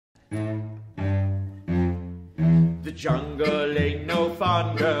The jungle ain't no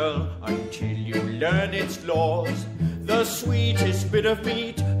fun, girl, until you learn its laws. The sweetest bit of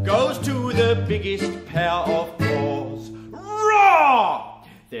meat goes to the biggest pair of paws. Roar!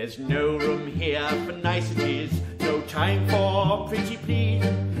 There's no room here for niceties, no time for pretty pleas.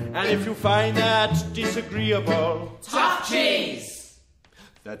 And if you find that disagreeable, tough cheese!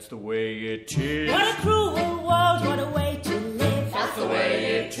 That's the way it is. What a cruel world, what a way to live. That's the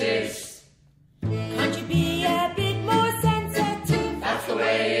way it is. Can't you be a bit more sensitive? That's the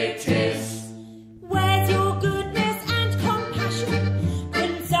way it is. Where's your goodness and compassion?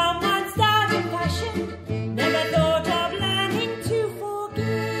 Couldn't someone start a fashion? Never thought of learning to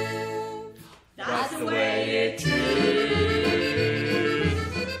forgive. That's the way it is.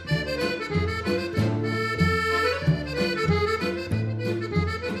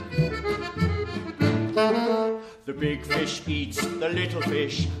 The big fish eats the little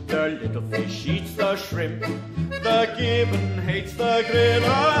fish eats the shrimp. The gibbon hates the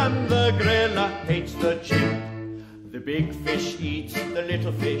griller, and the griller hates the chimp. The big fish eats the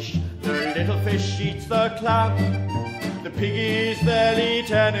little fish eats the clam. The piggies, they'll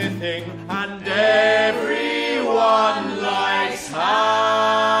eat anything, and everyone likes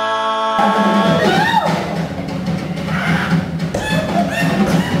ham.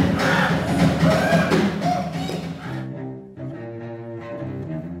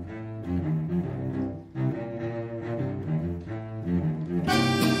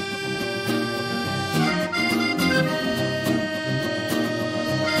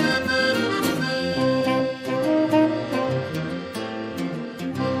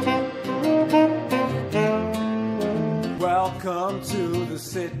 Welcome to the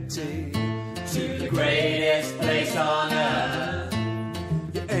city, To the greatest place on earth.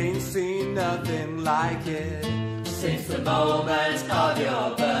 you ain't seen nothing like it. Since the moment of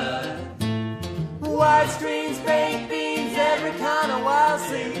your birth. Wide screens, baked beans, every kind of wild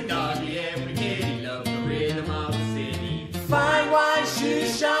scene. Doggy, every kitty, love the rhythm of the city. Fine wine,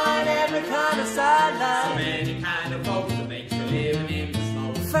 shoes shine, every kind of So sideline. many kind of folks that makes the living in the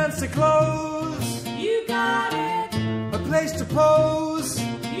smoke. Fancy clothes, You got it, a place to pose,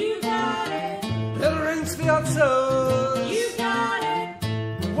 you got it, little rings for your toes. you got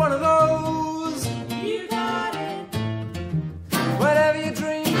it, One of those, you got it. whatever you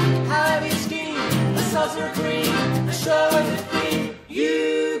dream, however you scheme, a saucer of cream, a show with a theme.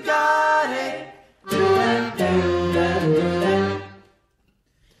 You got it.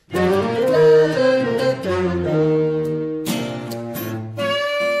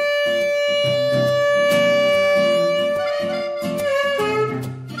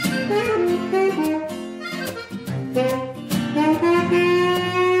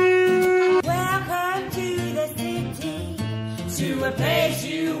 Welcome to the city, To a place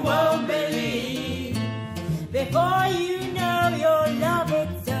you won't believe. before you know you'll love it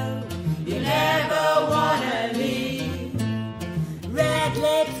so. You never wanna leave. Red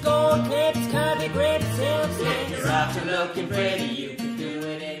lips, gold clips, curvy grips, silk If slits. you're after looking pretty, you